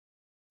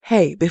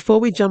Hey, before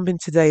we jump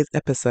into today's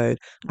episode,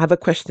 I have a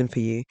question for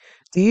you.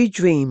 Do you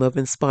dream of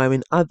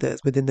inspiring others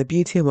within the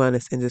beauty and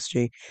wellness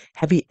industry?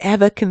 Have you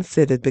ever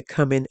considered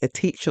becoming a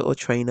teacher or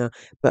trainer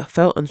but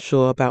felt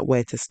unsure about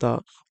where to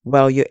start?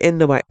 Well, you're in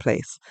the right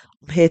place.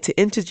 I'm here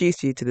to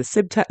introduce you to the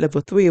SIBTAC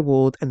Level 3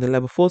 Award and the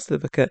Level 4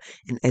 Certificate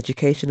in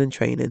Education and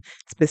Training,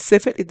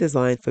 specifically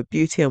designed for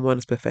beauty and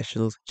wellness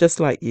professionals just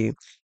like you.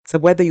 So,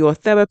 whether you're a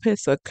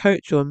therapist, a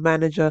coach, or a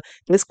manager,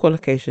 this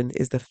qualification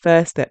is the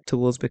first step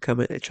towards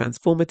becoming a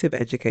transformative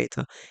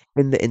educator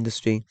in the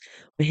industry.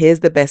 But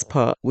here's the best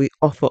part: we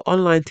offer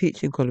online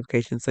teaching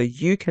qualifications so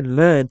you can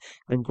learn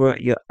and grow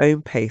at your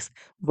own pace,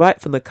 right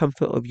from the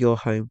comfort of your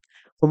home.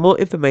 For more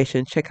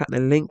information, check out the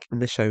link in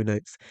the show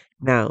notes.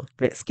 Now,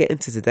 let's get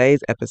into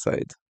today's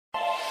episode.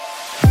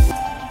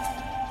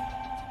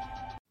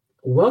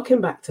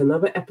 Welcome back to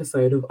another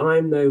episode of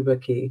I'm No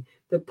Rookie,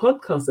 the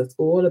podcast that's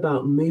all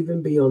about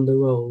moving beyond the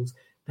roles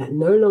that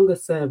no longer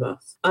serve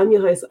us. I'm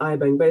your host,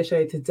 Ibang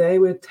Beshe. Today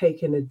we're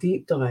taking a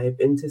deep dive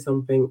into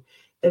something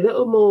a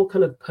little more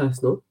kind of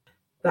personal.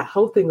 That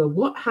whole thing of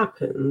what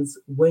happens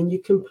when you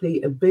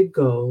complete a big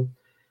goal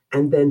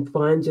and then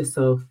find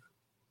yourself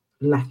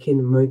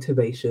lacking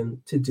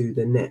motivation to do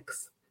the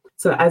next.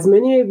 So as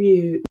many of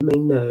you may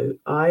know,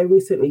 I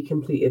recently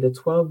completed a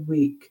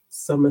 12-week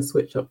summer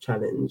switch-up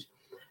challenge,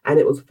 and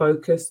it was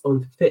focused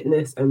on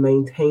fitness and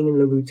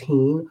maintaining a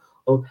routine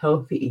of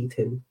healthy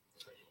eating.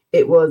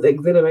 It was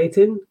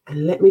exhilarating,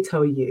 and let me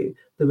tell you,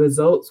 the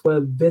results were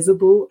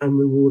visible and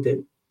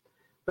rewarding.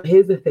 But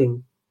here's the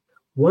thing.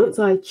 Once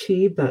I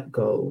achieved that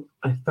goal,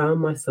 I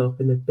found myself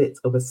in a bit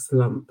of a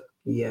slump.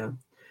 Yeah.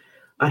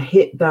 I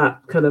hit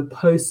that kind of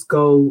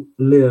post-goal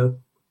lure,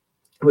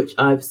 which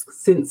I've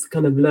since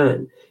kind of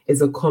learned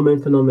is a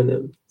common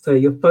phenomenon. So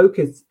your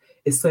focus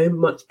is so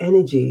much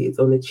energy is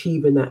on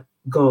achieving that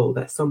goal,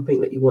 that's something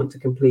that you want to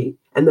complete.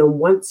 And then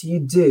once you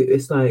do,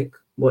 it's like,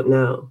 what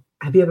now?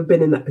 Have you ever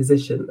been in that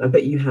position? I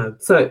bet you have.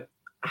 So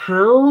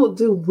how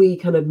do we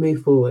kind of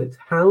move forward?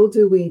 How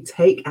do we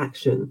take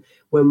action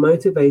when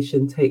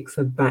motivation takes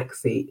a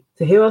backseat?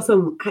 So here are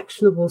some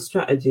actionable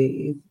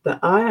strategies that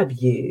I have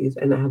used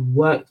and that have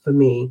worked for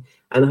me,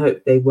 and I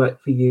hope they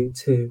work for you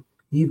too.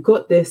 You've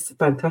got this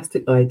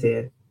fantastic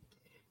idea.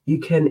 You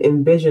can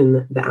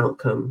envision the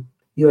outcome.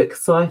 You're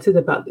excited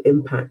about the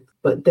impact,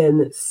 but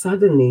then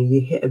suddenly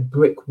you hit a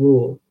brick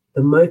wall.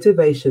 The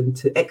motivation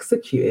to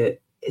execute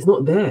it is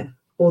not there.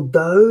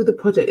 Although the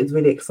project is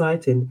really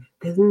exciting,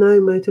 there's no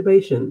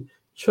motivation.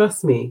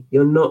 Trust me,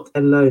 you're not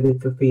alone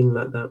if you're feeling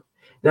like that.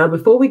 Now,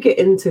 before we get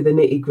into the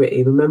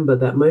nitty-gritty, remember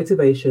that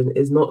motivation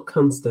is not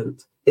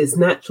constant. It's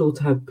natural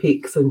to have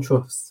peaks and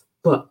troughs.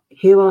 But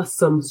here are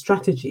some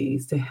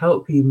strategies to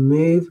help you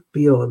move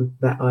beyond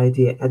that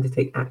idea and to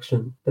take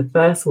action. The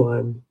first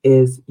one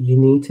is you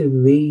need to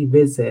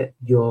revisit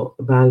your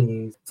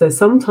values. So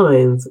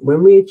sometimes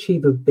when we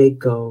achieve a big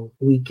goal,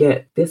 we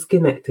get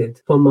disconnected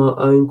from our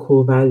own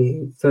core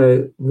values.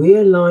 So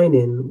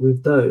realigning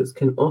with those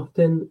can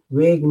often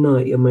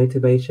reignite your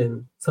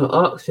motivation. So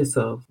ask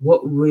yourself, what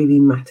really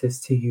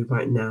matters to you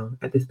right now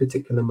at this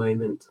particular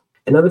moment?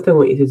 Another thing I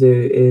want you to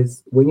do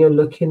is when you're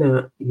looking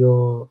at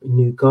your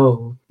new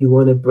goal, you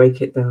want to break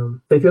it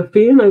down. So if you're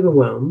feeling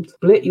overwhelmed,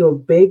 split your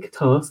big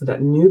task, so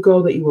that new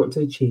goal that you want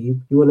to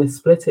achieve, you want to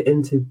split it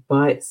into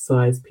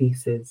bite-sized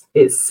pieces.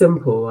 It's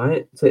simple,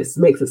 right? So it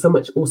makes it so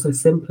much also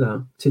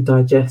simpler to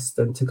digest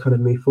and to kind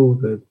of move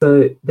forward with.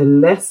 So the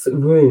less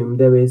room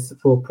there is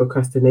for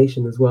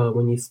procrastination as well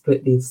when you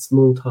split these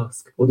small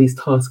tasks or these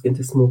tasks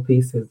into small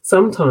pieces.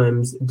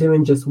 Sometimes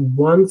doing just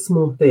one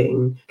small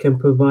thing can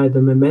provide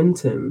the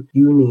momentum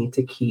you need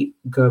to keep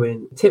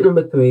going. Tip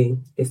number 3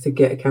 is to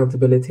get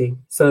accountability.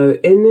 So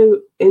in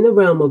the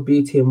realm of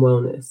beauty and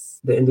wellness,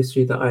 the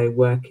industry that I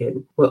work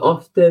in, we're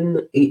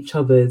often each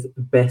other's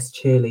best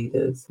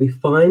cheerleaders. We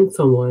find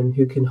someone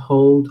who can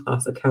hold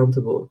us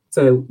accountable.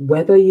 So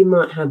whether you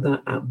might have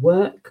that at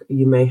work,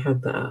 you may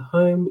have that at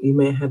home, you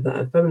may have that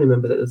at a family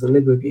member that doesn't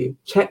live with you,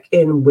 check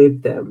in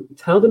with them.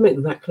 Tell them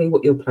exactly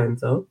what your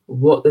plans are,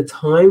 what the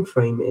time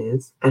frame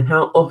is, and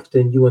how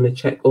often you want to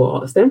check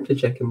or ask them to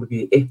check in with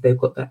you if they've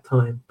got that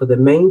time. But the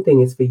main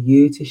thing is for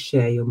you to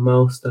share your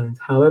milestones,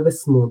 however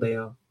small they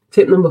are.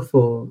 Tip number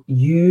 4,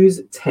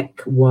 use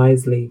tech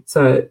wisely.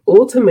 So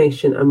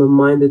automation and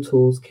reminder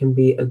tools can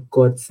be a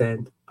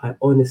godsend. I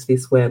honestly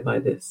swear by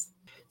this.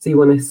 So you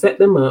want to set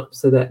them up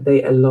so that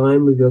they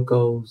align with your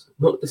goals,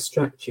 not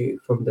distract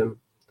you from them.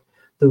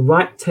 The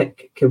right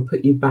tech can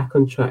put you back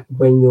on track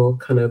when you're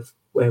kind of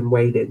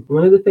waiting.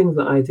 One of the things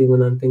that I do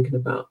when I'm thinking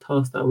about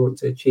tasks that I want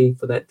to achieve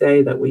for that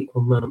day, that week,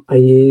 or month, I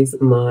use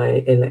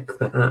my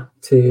Alexa app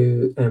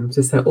to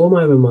set all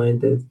my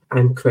reminders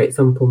and create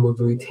some form of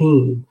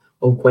routine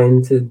of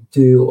when to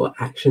do or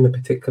action a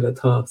particular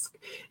task.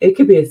 It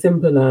could be as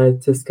simple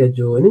as to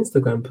schedule an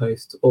Instagram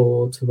post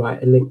or to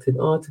write a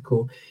LinkedIn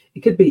article. It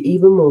could be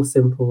even more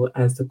simple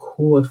as to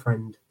call a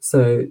friend.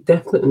 So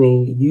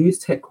definitely use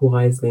tech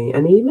wisely,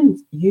 and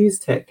even use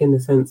tech in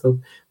the sense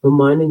of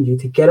reminding you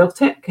to get off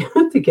tech,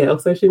 to get off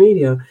social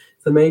media.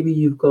 So maybe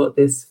you've got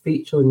this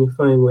feature on your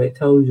phone where it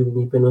tells you when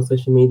you've been on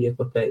social media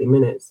for 30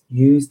 minutes.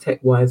 Use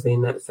tech wisely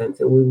in that sense.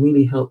 It will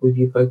really help with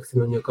you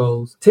focusing on your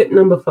goals. Tip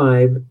number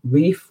 5,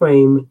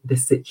 reframe the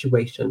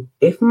situation.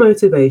 If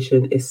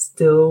motivation is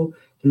still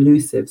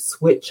elusive,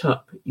 switch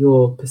up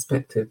your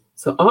perspective.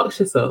 So ask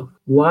yourself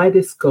why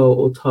this goal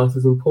or task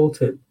is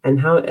important and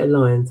how it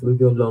aligns with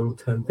your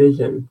long-term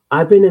vision.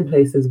 I've been in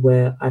places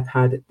where I've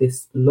had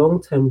this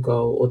long-term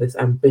goal or this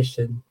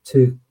ambition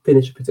to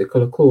finish a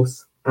particular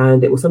course,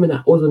 and it was something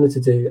that I always wanted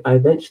to do. I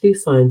eventually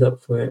signed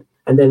up for it,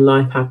 and then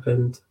life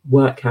happened,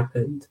 work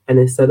happened, and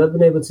instead of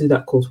being able to do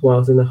that course while I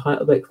was in the height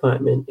of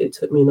excitement, it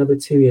took me another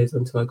 2 years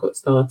until I got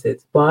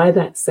started. By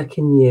that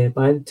second year,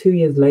 by 2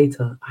 years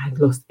later, I had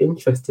lost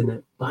interest in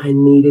it, but I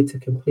needed to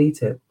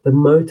complete it. The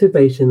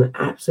motivation had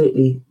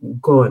absolutely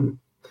gone.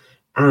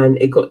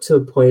 And it got to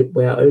a point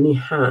where I only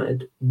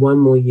had 1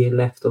 more year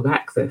left of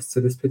access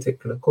to this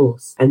particular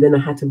course. And then I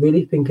had to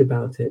really think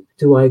about it.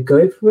 Do I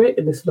go for it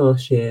in this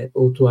last year,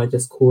 or do I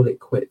just call it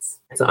quits?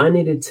 So I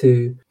needed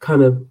to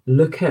kind of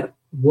look at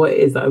what it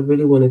is that I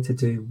really wanted to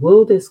do.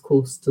 Will this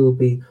course still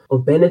be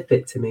of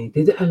benefit to me?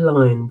 Did it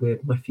align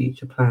with my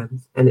future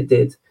plans? And it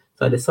did.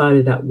 So I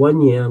decided that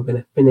 1 year I'm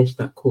going to finish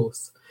that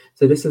course.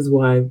 So this is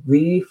why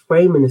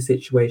reframing the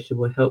situation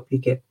will help you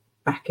get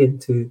back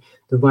into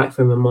the right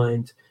frame of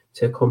mind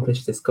to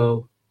accomplish this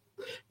goal.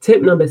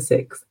 Tip number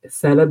 6,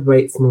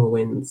 celebrate small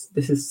wins.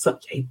 This is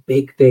such a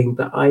big thing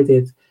that I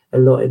did a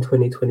lot in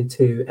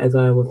 2022 as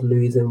I was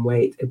losing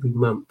weight every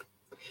month.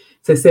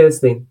 So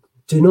seriously,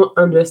 do not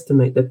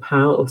underestimate the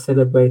power of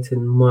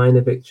celebrating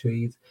minor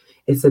victories.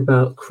 It's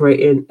about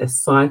creating a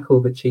cycle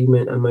of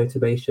achievement and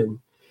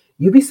motivation.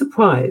 You'll be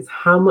surprised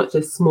how much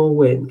a small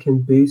win can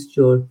boost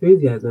your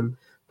enthusiasm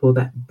for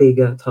that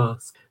bigger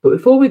task. But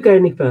before we go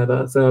any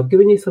further, so I've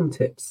given you some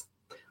tips.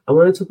 I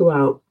want to talk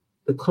about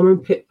the common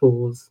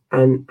pitfalls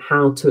and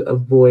how to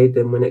avoid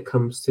them when it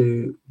comes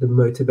to the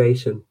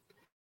motivation.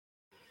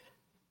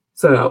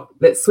 So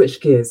let's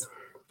switch gears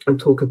and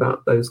talk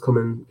about those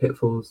common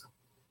pitfalls.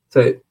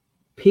 So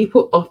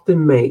people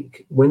often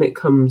make when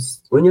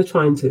you're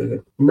trying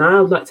to,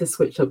 now I'd like to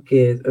switch up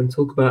gears and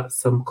talk about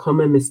some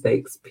common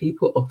mistakes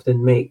people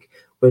often make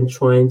when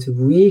trying to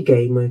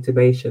regain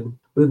motivation.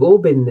 We've all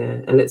been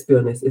there, and let's be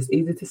honest, it's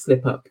easy to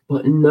slip up,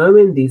 but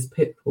knowing these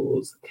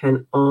pitfalls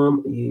can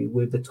arm you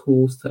with the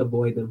tools to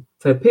avoid them.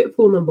 So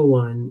pitfall number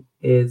 1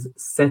 is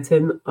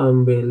setting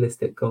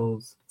unrealistic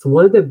goals. So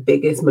one of the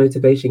biggest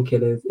motivation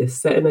killers is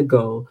setting a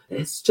goal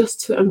that's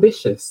just too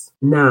ambitious.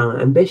 Now,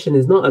 ambition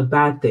is not a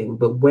bad thing,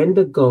 but when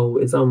the goal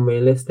is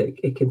unrealistic,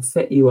 it can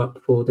set you up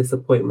for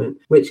disappointment,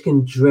 which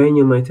can drain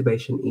your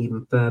motivation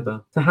even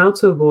further. So how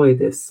to avoid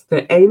this?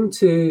 So aim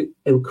to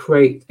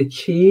create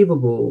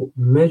achievable,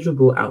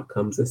 measurable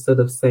outcomes. Instead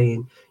of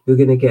saying you're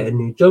going to get a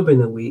new job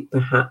in a week,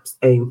 perhaps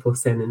aim for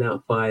sending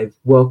out 5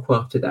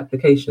 well-crafted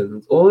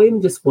applications, or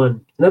even just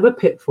 1. Another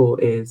pitfall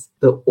is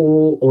the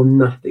all or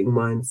nothing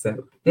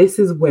mindset. This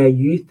is where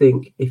you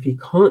think if you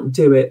can't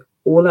do it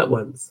all at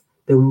once,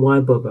 then why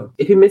bother?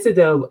 If you miss a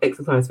day of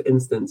exercise, for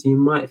instance, you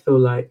might feel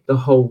like the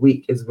whole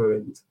week is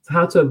ruined. So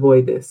how to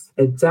avoid this?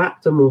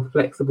 Adapt a more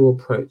flexible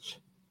approach.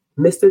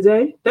 Missed a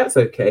day? That's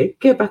okay.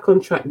 Get back on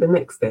track the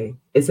next day.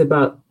 It's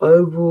about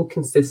overall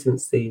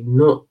consistency,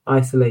 not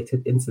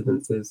isolated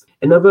incidences.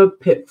 Another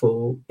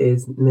pitfall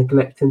is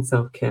neglecting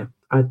self-care.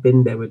 I've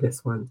been there with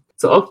this one.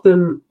 So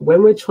often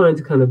when we're trying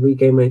to kind of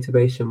regain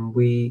motivation,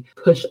 we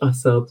push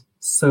ourselves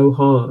so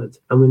hard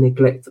and we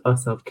neglect our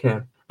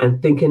self-care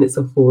and thinking it's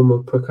a form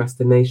of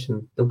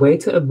procrastination. The way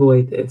to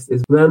avoid this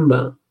is,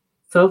 remember,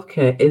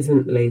 self-care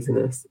isn't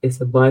laziness.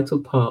 It's a vital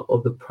part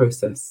of the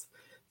process.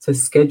 So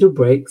schedule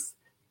breaks,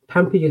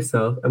 pamper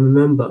yourself, and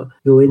remember,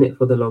 you're in it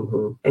for the long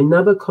haul.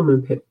 Another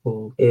common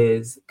pitfall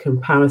is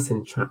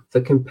comparison trap.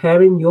 So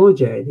comparing your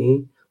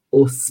journey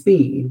or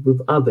speed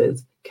with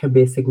others can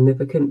be a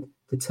significant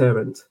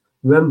deterrent.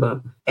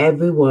 Remember,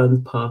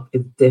 everyone's path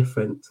is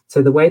different.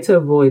 So the way to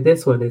avoid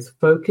this one is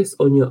focus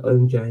on your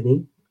own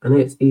journey. I know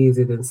it's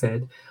easier than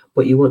said,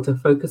 but you want to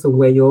focus on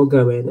where you're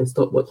going and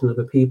stop watching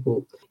other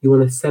people. You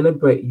want to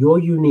celebrate your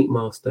unique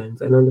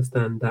milestones and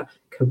understand that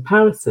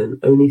comparison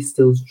only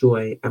steals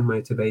joy and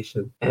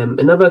motivation.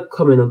 Another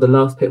comment of the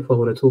last pitfall I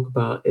want to talk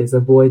about is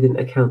avoiding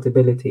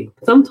accountability.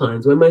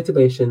 Sometimes when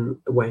motivation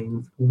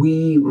wanes,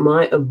 we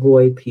might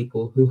avoid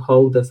people who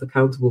hold us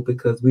accountable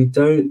because we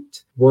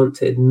don't want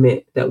to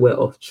admit that we're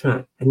off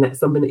track. And that's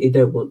something that you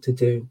don't want to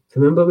do. So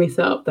remember, we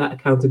set up that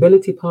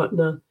accountability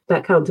partner. That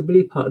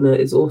accountability partner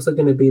is also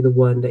going to be the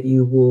one that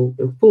you will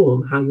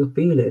inform how you're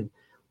feeling,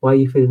 why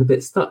you're feeling a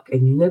bit stuck,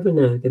 and you never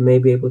know, they may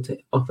be able to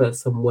offer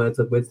some words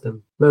of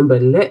wisdom. Remember,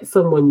 let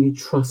someone you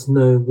trust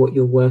know what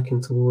you're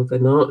working towards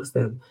and ask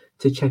them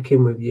to check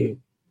in with you.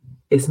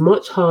 It's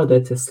much harder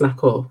to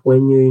slack off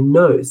when you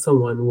know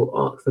someone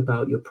will ask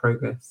about your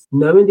progress.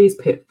 Knowing these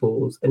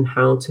pitfalls and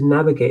how to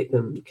navigate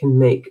them can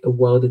make a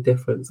world of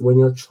difference when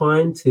you're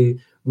trying to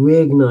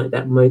reignite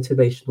that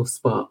motivational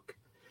spark.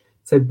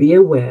 So be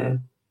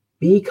aware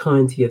Be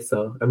kind to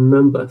yourself, and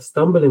remember,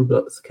 stumbling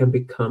blocks can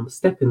become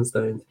stepping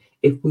stones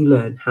if we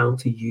learn how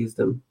to use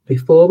them.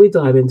 Before we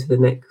dive into the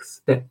next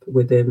step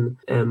within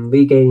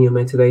regaining your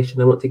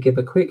motivation, I want to give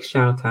a quick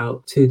shout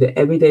out to the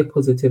Everyday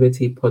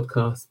Positivity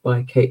podcast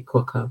by Kate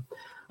Crocker.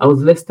 I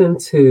was listening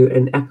to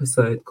an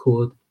episode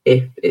called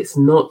If It's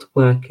Not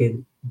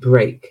Working,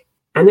 Break.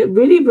 And it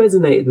really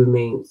resonated with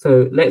me.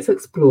 So let's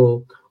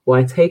explore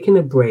why taking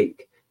a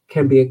break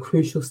can be a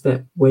crucial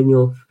step when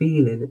you're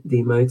feeling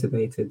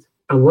demotivated.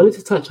 I wanted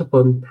to touch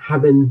upon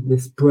having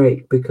this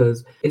break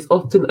because it's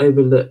often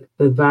overlooked.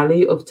 The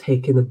value of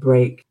taking a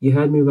break. You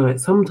heard me right.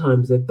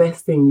 Sometimes the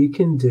best thing you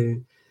can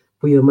do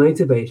for your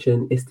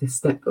motivation is to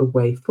step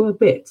away for a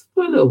bit,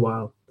 for a little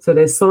while. So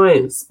there's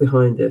science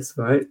behind this,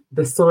 right?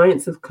 The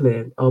science is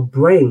clear. Our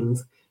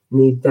brains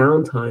need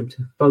downtime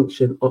to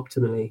function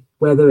optimally.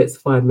 Whether it's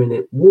a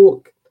 5-minute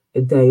walk,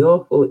 a day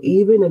off, or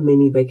even a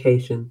mini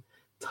vacation,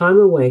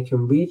 time away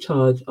can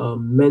recharge our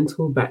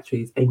mental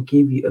batteries and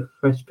give you a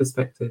fresh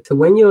perspective. So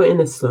when you're in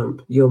a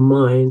slump, your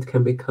mind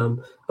can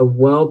become a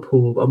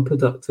whirlpool of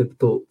unproductive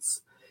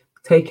thoughts.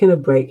 Taking a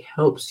break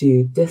helps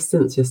you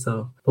distance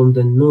yourself from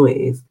the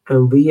noise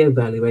and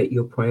reevaluate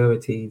your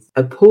priorities.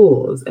 A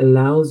pause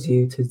allows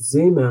you to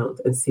zoom out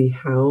and see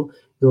how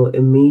your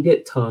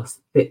immediate tasks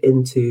fit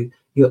into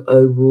your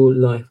overall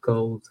life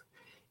goals.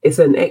 It's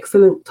an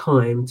excellent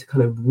time to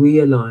kind of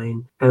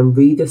realign and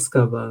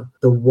rediscover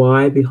the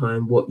why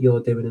behind what you're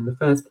doing in the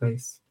first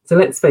place. So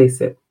let's face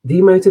it,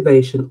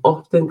 demotivation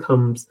often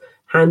comes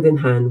hand in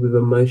hand with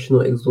emotional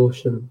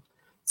exhaustion.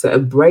 So a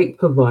break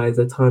provides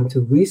a time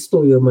to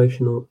restore your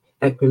emotional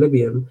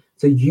equilibrium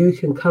so you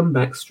can come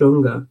back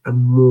stronger and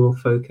more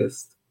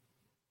focused.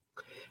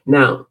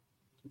 Now,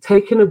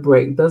 taking a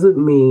break doesn't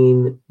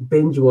mean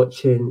binge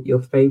watching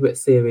your favorite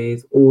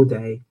series all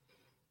day.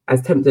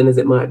 As tempting as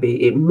it might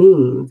be, it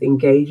means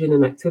engaging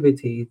in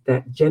activities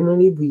that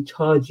generally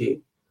recharge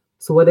you.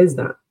 So what is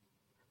that?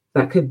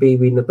 That could be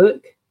reading a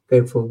book,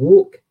 going for a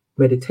walk,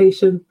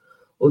 meditation,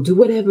 or do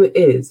whatever it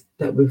is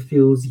that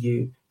refuels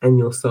you and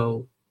your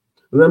soul.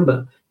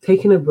 Remember,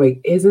 taking a break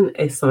isn't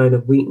a sign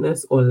of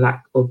weakness or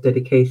lack of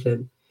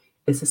dedication.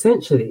 It's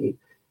essentially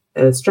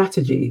a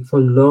strategy for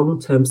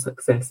long-term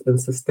success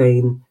and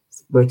sustained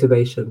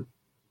motivation.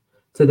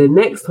 So the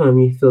next time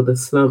you feel the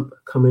slump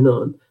coming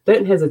on,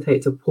 don't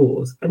hesitate to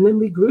pause and then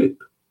regroup.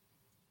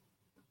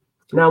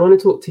 Now I want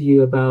to talk to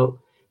you about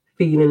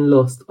feeling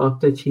lost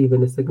after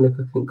achieving a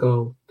significant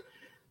goal.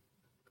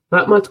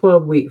 Like my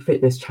 12-week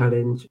fitness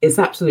challenge, it's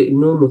absolutely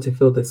normal to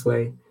feel this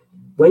way.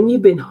 When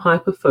you've been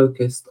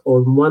hyper-focused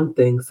on one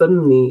thing,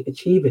 suddenly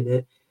achieving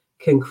it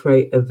can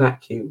create a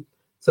vacuum.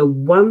 So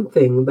one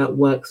thing that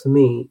works for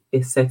me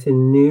is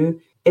setting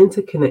new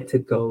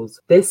interconnected goals.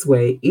 This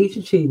way, each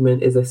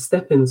achievement is a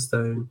stepping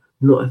stone,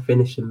 not a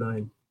finishing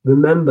line.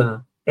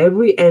 Remember,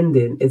 every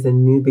ending is a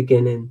new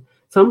beginning.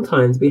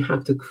 Sometimes we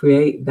have to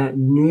create that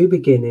new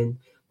beginning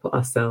for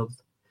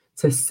ourselves.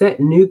 To set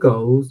new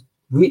goals,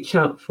 reach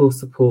out for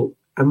support,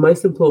 and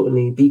most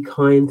importantly, be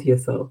kind to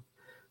yourself.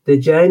 The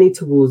journey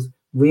towards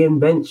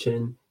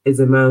reinvention is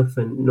a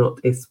marathon, not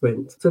a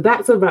sprint. So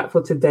that's a wrap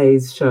for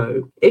today's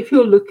show. If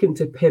you're looking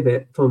to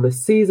pivot from a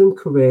seasoned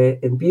career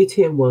in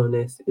beauty and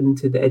wellness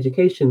into the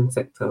education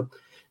sector,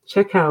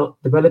 check out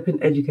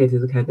Developing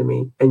Educators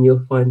Academy and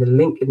you'll find a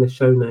link in the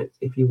show notes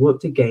if you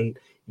want to gain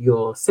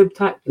your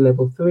CIBTAC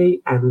Level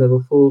 3 and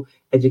Level 4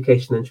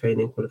 education and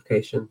training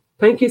qualification.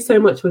 Thank you so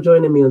much for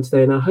joining me on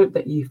today, and I hope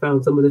that you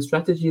found some of the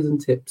strategies and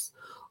tips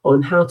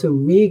on how to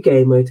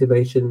regain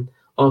motivation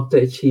after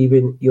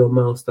achieving your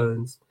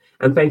milestones.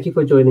 And thank you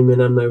for joining me,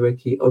 and I'm No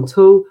Rookie.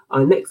 Until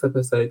our next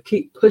episode,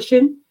 keep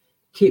pushing,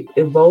 keep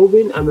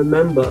evolving, and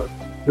remember,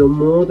 you're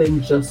more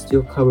than just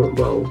your current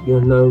role. You're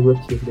no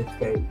rookie in this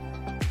game.